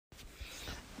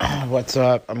What's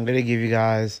up? I'm gonna give you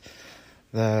guys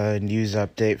the news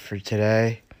update for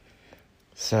today.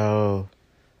 So,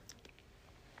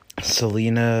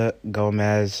 Selena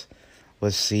Gomez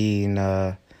was seen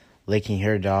licking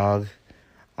her dog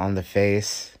on the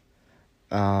face.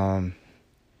 And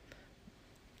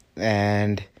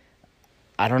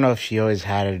I don't know if she always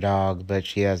had a dog, but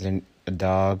she has a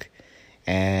dog.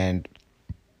 And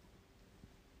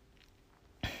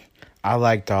I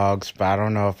like dogs, but I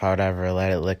don't know if I would ever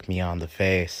let it lick me on the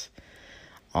face.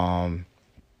 Because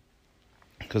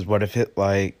what if it,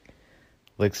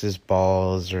 licks his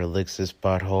balls or licks his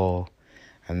butthole,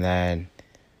 and then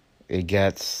it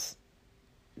gets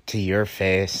to your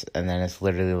face, and then it's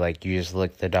literally like you just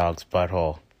licked the dog's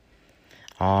butthole.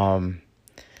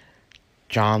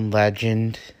 John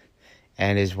Legend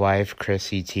and his wife,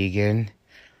 Chrissy Teigen,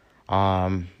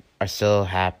 are still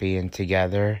happy and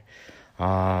together.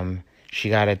 She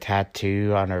got a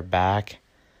tattoo on her back,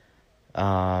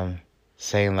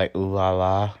 saying ooh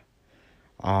la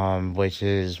la, which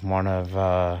is one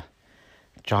of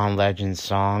John Legend's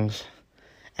songs.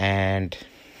 And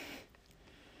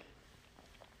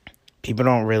people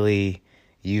don't really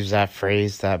use that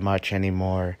phrase that much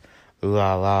anymore, ooh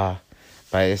la la,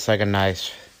 but it's a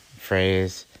nice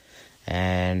phrase,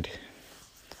 and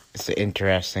it's an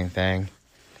interesting thing.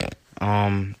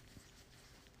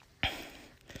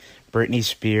 Britney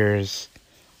Spears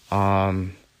took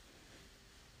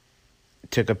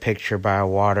a picture by a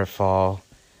waterfall,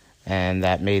 and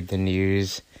that made the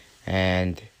news,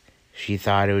 and she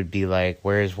thought it would be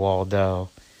where's Waldo?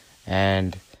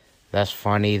 And that's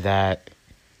funny that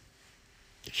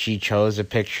she chose a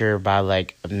picture by a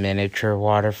miniature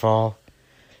waterfall.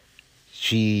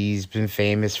 She's been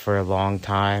famous for a long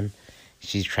time.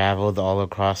 She's traveled all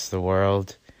across the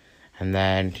world, and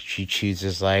then she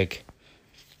chooses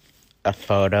a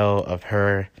photo of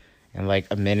her in a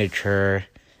miniature,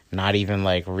 not even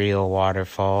real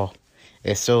waterfall.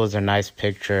 It still was a nice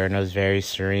picture, and it was very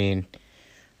serene.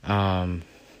 But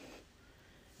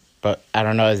I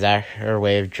don't know, is that her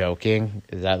way of joking?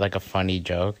 Is that a funny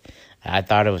joke? I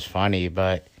thought it was funny,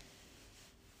 but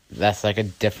that's a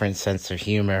different sense of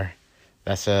humor.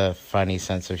 That's a funny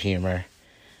sense of humor.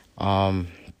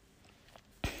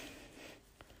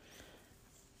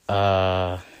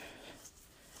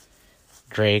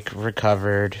 Drake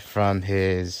recovered from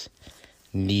his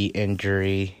knee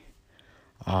injury.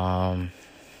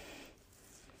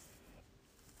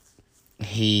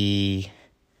 He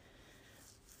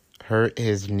hurt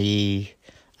his knee,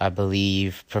 I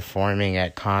believe, performing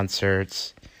at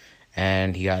concerts,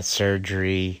 and he got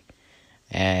surgery.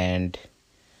 And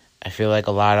I feel a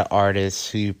lot of artists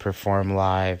who perform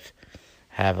live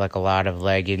have a lot of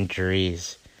leg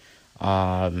injuries.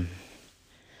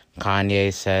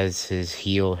 Kanye says his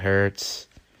heel hurts.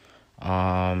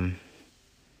 And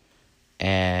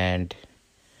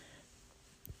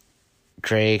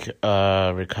Drake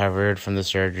recovered from the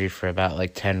surgery for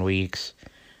about 10 weeks,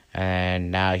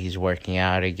 and now he's working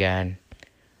out again.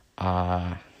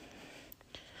 I'm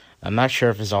not sure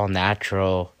if it's all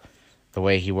natural, the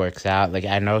way he works out.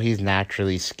 I know he's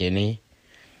naturally skinny,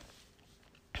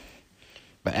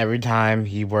 but every time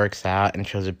he works out and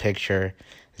shows a picture,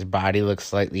 his body looks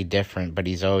slightly different, but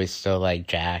he's always still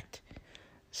jacked.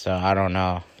 So I don't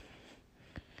know.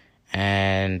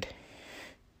 And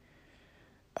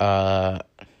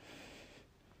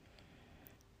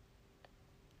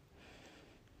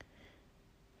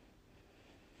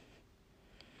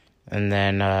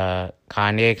then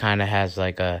Kanye kind of has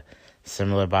a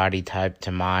similar body type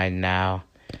to mine now.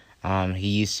 He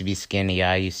used to be skinny.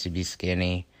 I used to be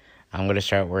skinny. I'm going to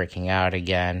start working out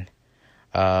again.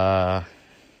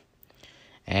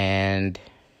 And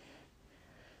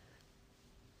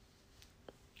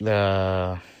in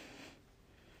the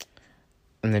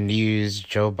news,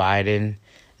 Joe Biden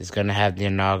is going to have the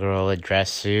inaugural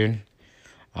address soon.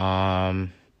 I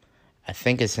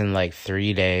think it's in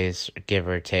 3 days, give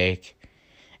or take.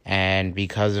 And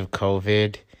because of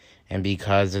COVID and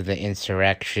because of the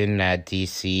insurrection at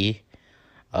DC,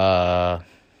 I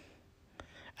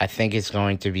think it's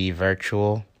going to be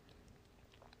virtual.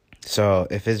 So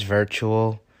if it's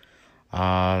virtual,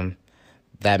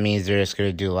 that means they're just going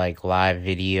to do live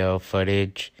video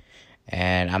footage.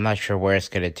 And I'm not sure where it's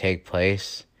going to take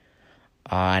place.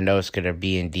 I know it's going to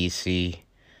be in DC,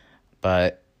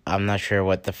 but I'm not sure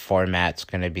what the format's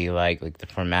going to be like the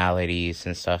formalities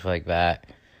and stuff like that.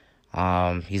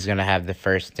 He's going to have the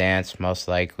first dance, most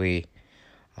likely.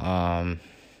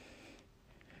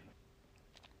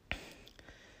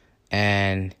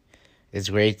 And it's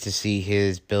great to see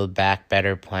his Build Back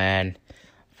Better plan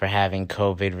for having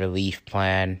COVID relief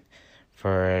plan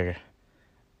for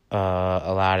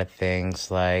a lot of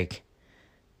things like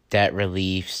debt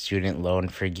relief, student loan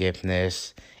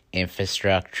forgiveness,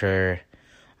 infrastructure,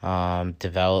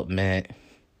 development,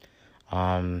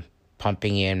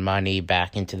 pumping in money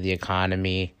back into the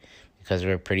economy because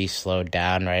we're pretty slowed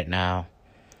down right now.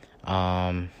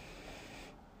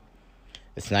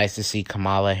 It's nice to see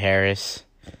Kamala Harris,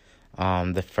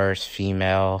 the first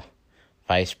female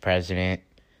vice president,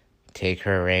 take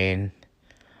her reign.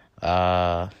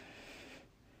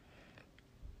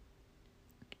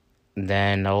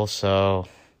 Then also,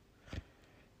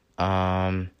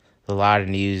 a lot of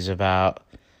news about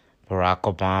Barack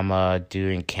Obama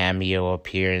doing cameo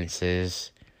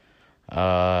appearances.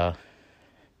 That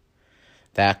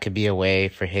could be a way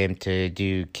for him to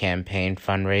do campaign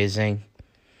fundraising.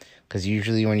 Because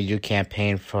usually when you do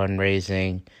campaign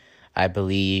fundraising, I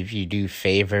believe you do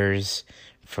favors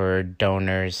for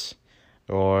donors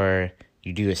or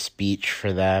you do a speech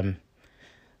for them.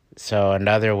 So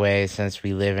another way, since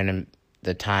we live in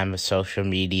the time of social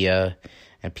media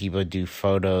and people do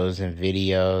photos and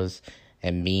videos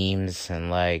and memes and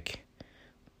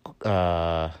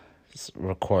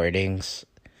recordings,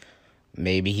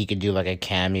 maybe he could do like a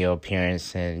cameo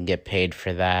appearance and get paid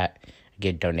for that,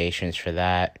 get donations for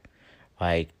that,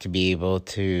 like to be able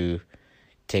to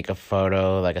take a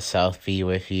photo, like a selfie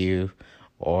with you,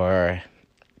 or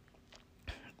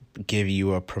give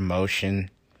you a promotion,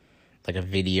 like a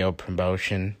video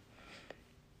promotion.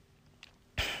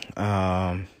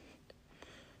 I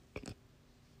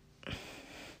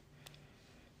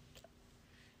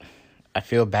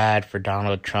feel bad for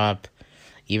Donald Trump,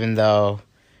 even though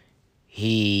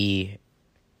he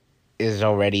is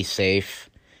already safe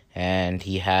and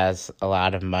he has a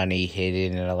lot of money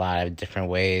hidden in a lot of different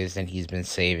ways and he's been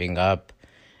saving up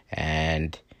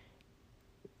and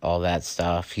all that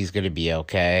stuff. He's going to be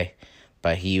okay.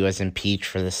 But he was impeached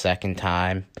for the second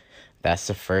time. That's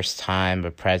the first time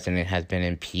a president has been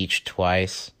impeached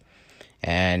twice.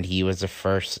 And he was the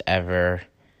first ever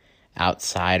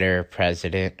outsider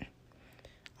president.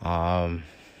 And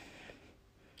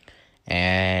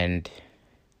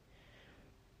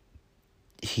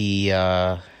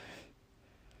they're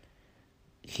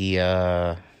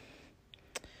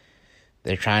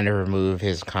trying to remove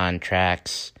his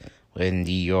contracts in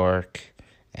New York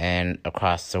and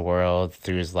across the world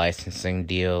through his licensing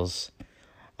deals,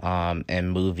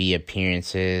 and movie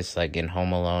appearances like in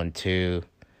Home Alone 2.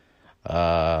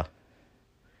 And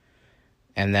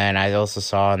then I also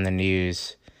saw in the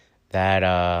news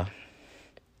that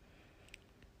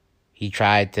he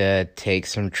tried to take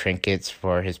some trinkets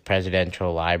for his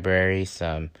presidential library,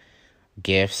 some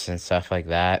gifts and stuff like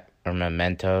that, or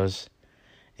mementos.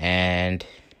 And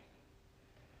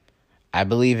I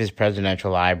believe his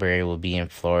presidential library will be in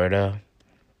Florida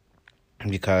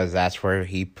because that's where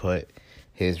he put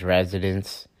his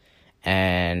residence.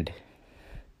 And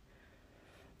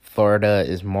Florida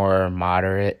is more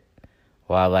moderate,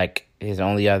 while like his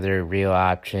only other real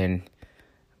option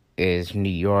is New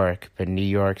York. But New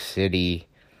York City,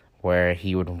 where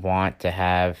he would want to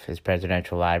have his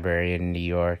presidential library in New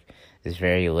York, is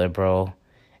very liberal.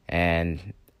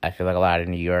 And I feel like a lot of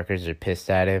New Yorkers are pissed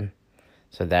at him.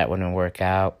 So that wouldn't work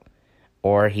out.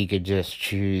 Or he could just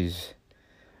choose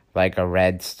like a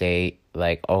red state,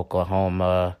 like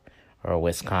Oklahoma or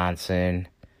Wisconsin,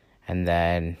 and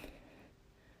then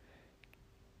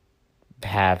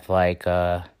have like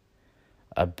a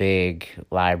big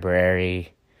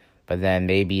library, but then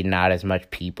maybe not as much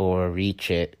people will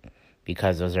reach it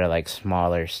because those are like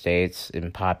smaller states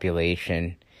in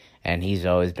population. And he's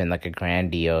always been like a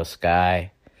grandiose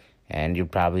guy. And you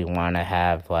probably want to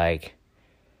have like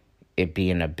it be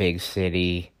in a big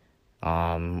city,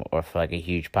 or for like a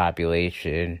huge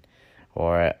population,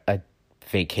 or a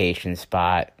vacation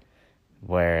spot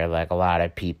where like a lot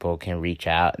of people can reach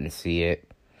out and see it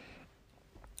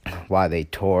while they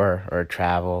tour or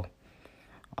travel.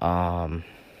 And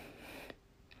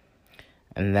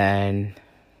then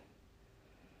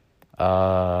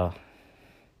a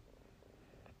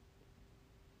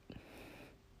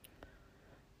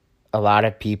lot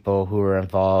of people who were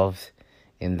involved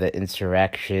in the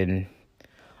insurrection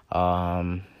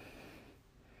are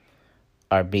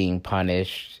being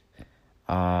punished,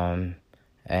 and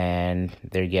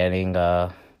they're getting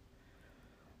a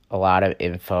lot of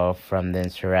info from the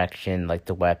insurrection, like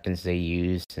the weapons they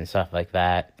used and stuff like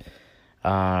that.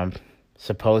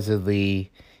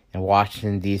 Supposedly in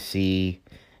Washington, D.C.,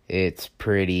 it's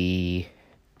pretty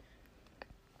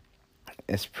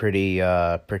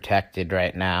protected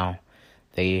right now.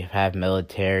 They have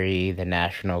military, the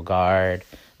National Guard,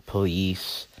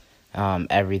 police,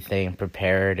 everything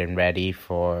prepared and ready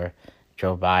for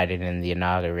Joe Biden in the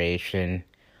inauguration.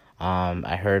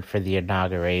 I heard for the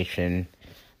inauguration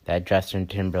that Justin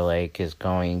Timberlake is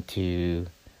going to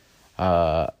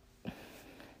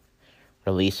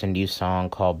release a new song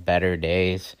called Better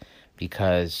Days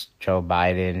because Joe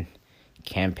Biden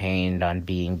campaigned on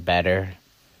being better.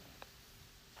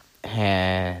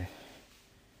 And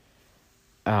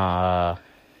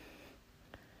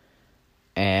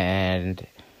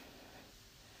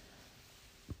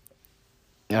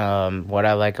what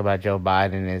I like about Joe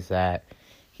Biden is that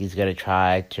he's going to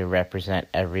try to represent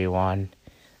everyone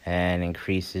and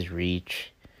increase his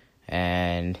reach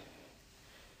and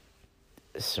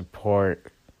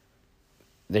support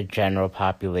the general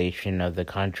population of the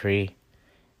country,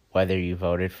 whether you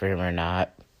voted for him or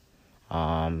not.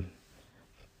 I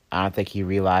don't think he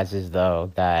realizes,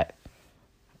 though, that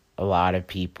a lot of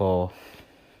people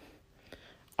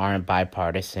aren't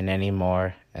bipartisan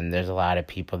anymore, and there's a lot of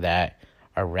people that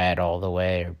are red all the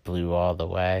way or blue all the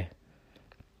way.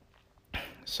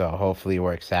 So hopefully it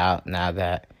works out now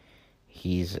that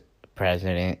he's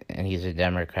president and he's a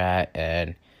Democrat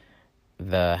and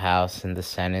the House and the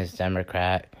Senate is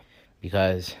Democrat,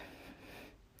 because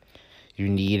you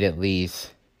need at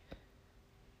least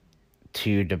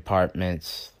two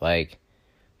departments, like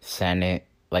Senate,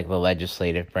 like the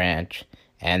legislative branch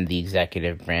and the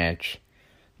executive branch,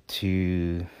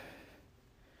 to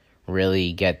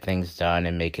really get things done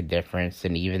and make a difference.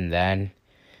 And even then,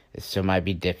 it still might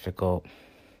be difficult.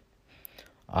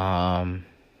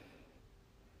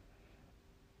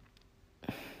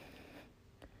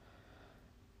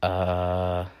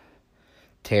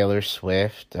 Taylor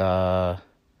Swift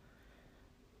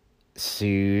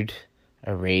sued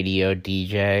a radio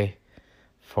DJ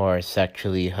for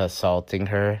sexually assaulting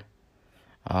her.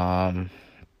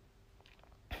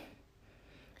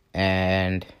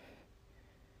 And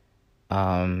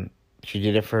she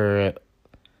did it for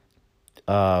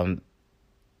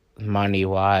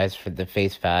money-wise, for the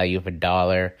face value of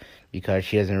 $1, because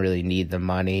she doesn't really need the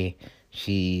money.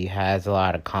 She has a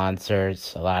lot of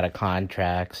concerts, a lot of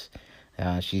contracts.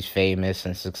 She's famous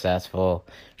and successful.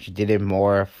 She did it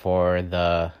more for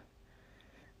the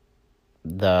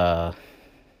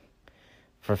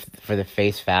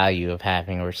face value of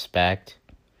having respect,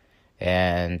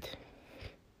 and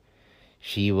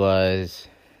she was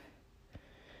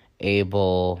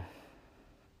able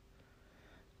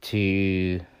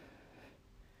to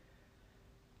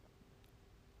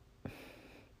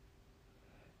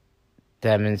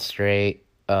demonstrate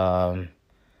that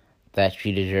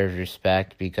she deserves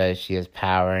respect because she has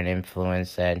power and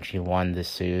influence, and she won the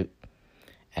suit,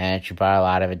 and she brought a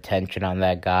lot of attention on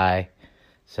that guy,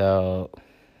 so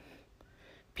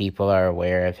people are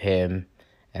aware of him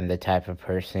and the type of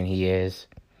person he is.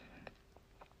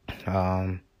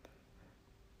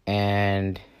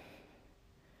 And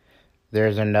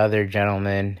there's another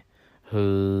gentleman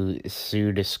who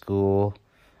sued a school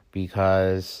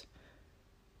because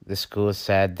the school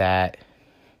said that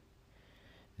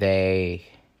they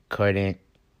couldn't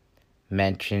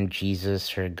mention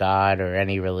Jesus or God or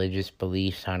any religious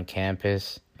beliefs on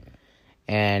campus.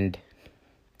 And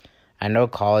I know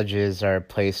colleges are a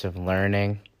place of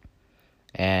learning,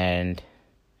 and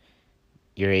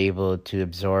you're able to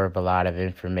absorb a lot of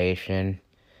information.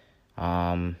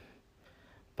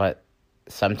 But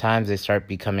sometimes they start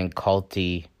becoming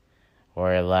culty, or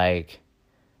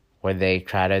where they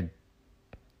try to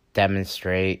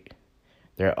demonstrate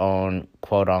their own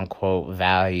quote-unquote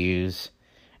values,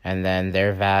 and then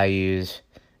their values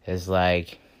is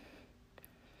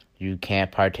you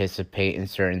can't participate in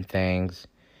certain things,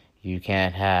 you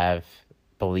can't have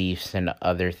beliefs in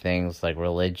other things like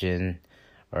religion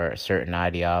or certain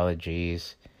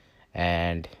ideologies,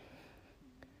 and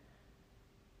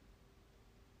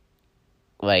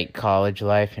college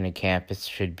life and a campus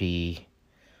should be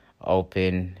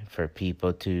open for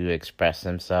people to express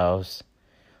themselves.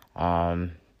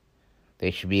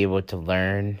 They should be able to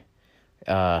learn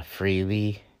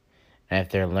freely, and if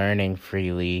they're learning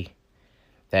freely,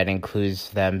 that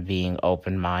includes them being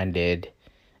open-minded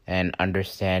and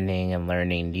understanding and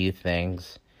learning new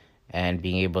things and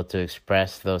being able to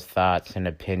express those thoughts and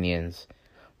opinions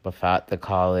without the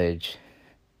college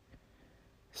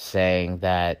saying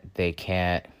that they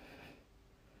can't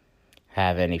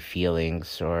have any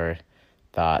feelings or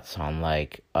thoughts on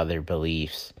other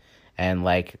beliefs. And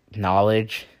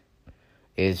knowledge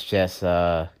is just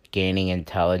gaining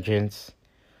intelligence.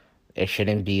 It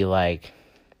shouldn't be a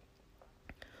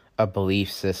belief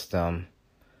system.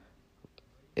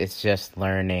 It's just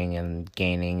learning and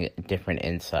gaining different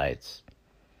insights.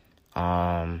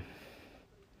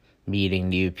 Meeting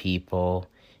new people,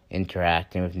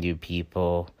 interacting with new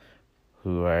people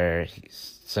who are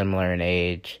similar in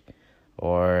age,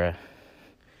 or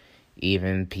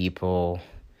even people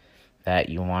that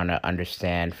you want to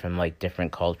understand from like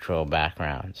different cultural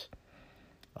backgrounds.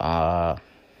 Chuck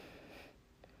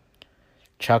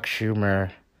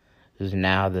Schumer, who's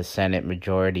now the Senate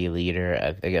Majority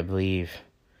Leader, I believe,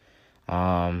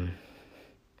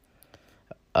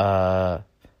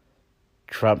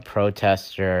 Trump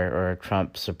protester or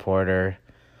Trump supporter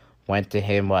went to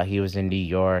him while he was in New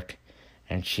York,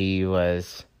 and she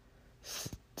was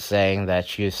saying that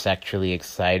she was sexually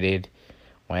excited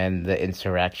when the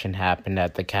insurrection happened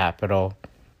at the Capitol,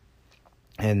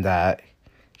 and that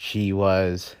she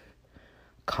was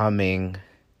coming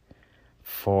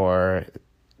for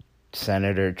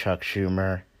Senator Chuck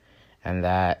Schumer, and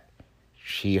that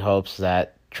she hopes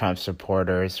that Trump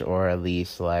supporters, or at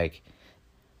least like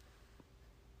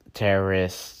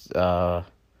terrorists,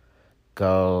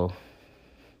 go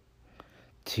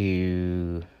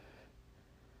to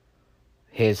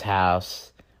his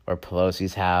house or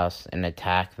Pelosi's house and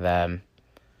attack them.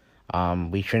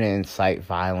 We shouldn't incite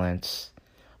violence.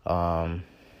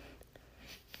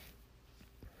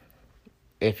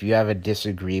 If you have a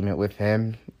disagreement with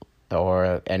him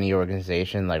or any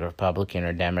organization like Republican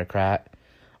or Democrat,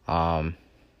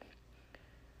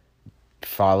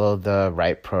 follow the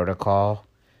right protocol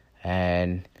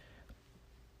and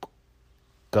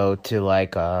go to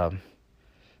like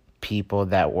people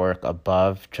that work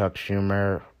above Chuck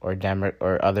Schumer or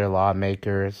or other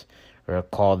lawmakers, or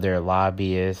call their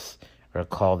lobbyists, or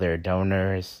call their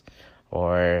donors,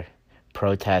 or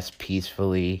protest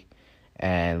peacefully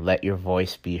and let your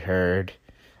voice be heard.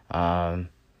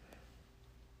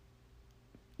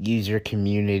 Use your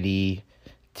community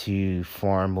to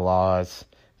form laws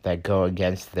that go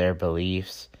against their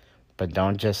beliefs, but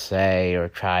don't just say or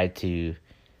try to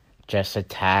just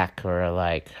attack or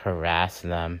like harass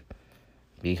them,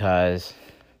 because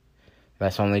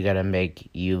that's only going to make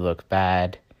you look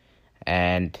bad.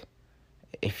 And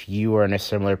if you were in a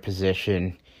similar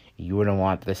position, you wouldn't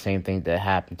want the same thing to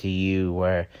happen to you,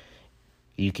 where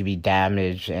you could be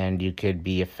damaged and you could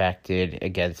be affected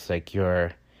against like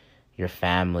your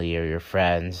family or your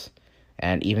friends.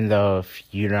 And even though if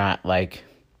you're not like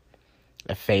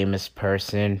a famous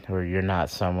person, or you're not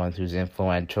someone who's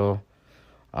influential,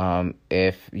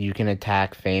 if you can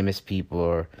attack famous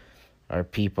people or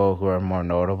people who are more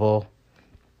notable,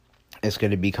 it's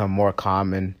going to become more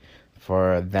common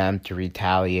for them to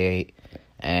retaliate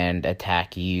and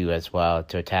attack you as well,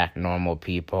 to attack normal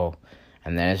people.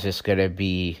 And then it's just going to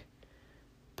be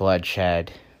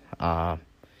bloodshed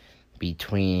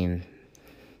between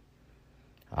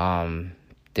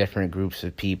different groups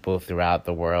of people throughout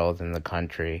the world and the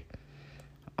country.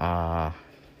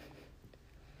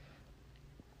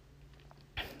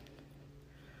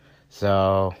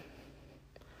 So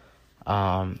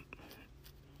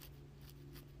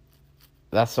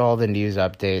that's all the news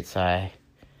updates I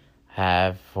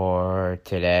have for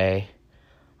today.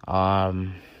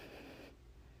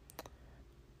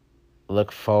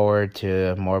 Look forward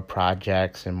to more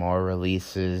projects and more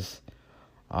releases.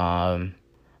 I'm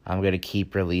going to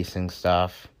keep releasing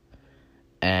stuff,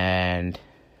 and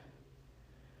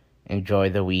enjoy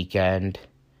the weekend,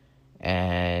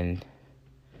 and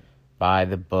buy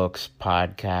the books,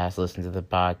 podcast, listen to the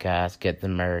podcast, get the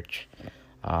merch,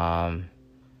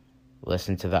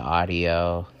 listen to the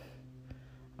audio,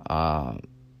 and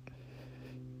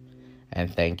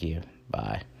thank you.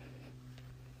 Bye.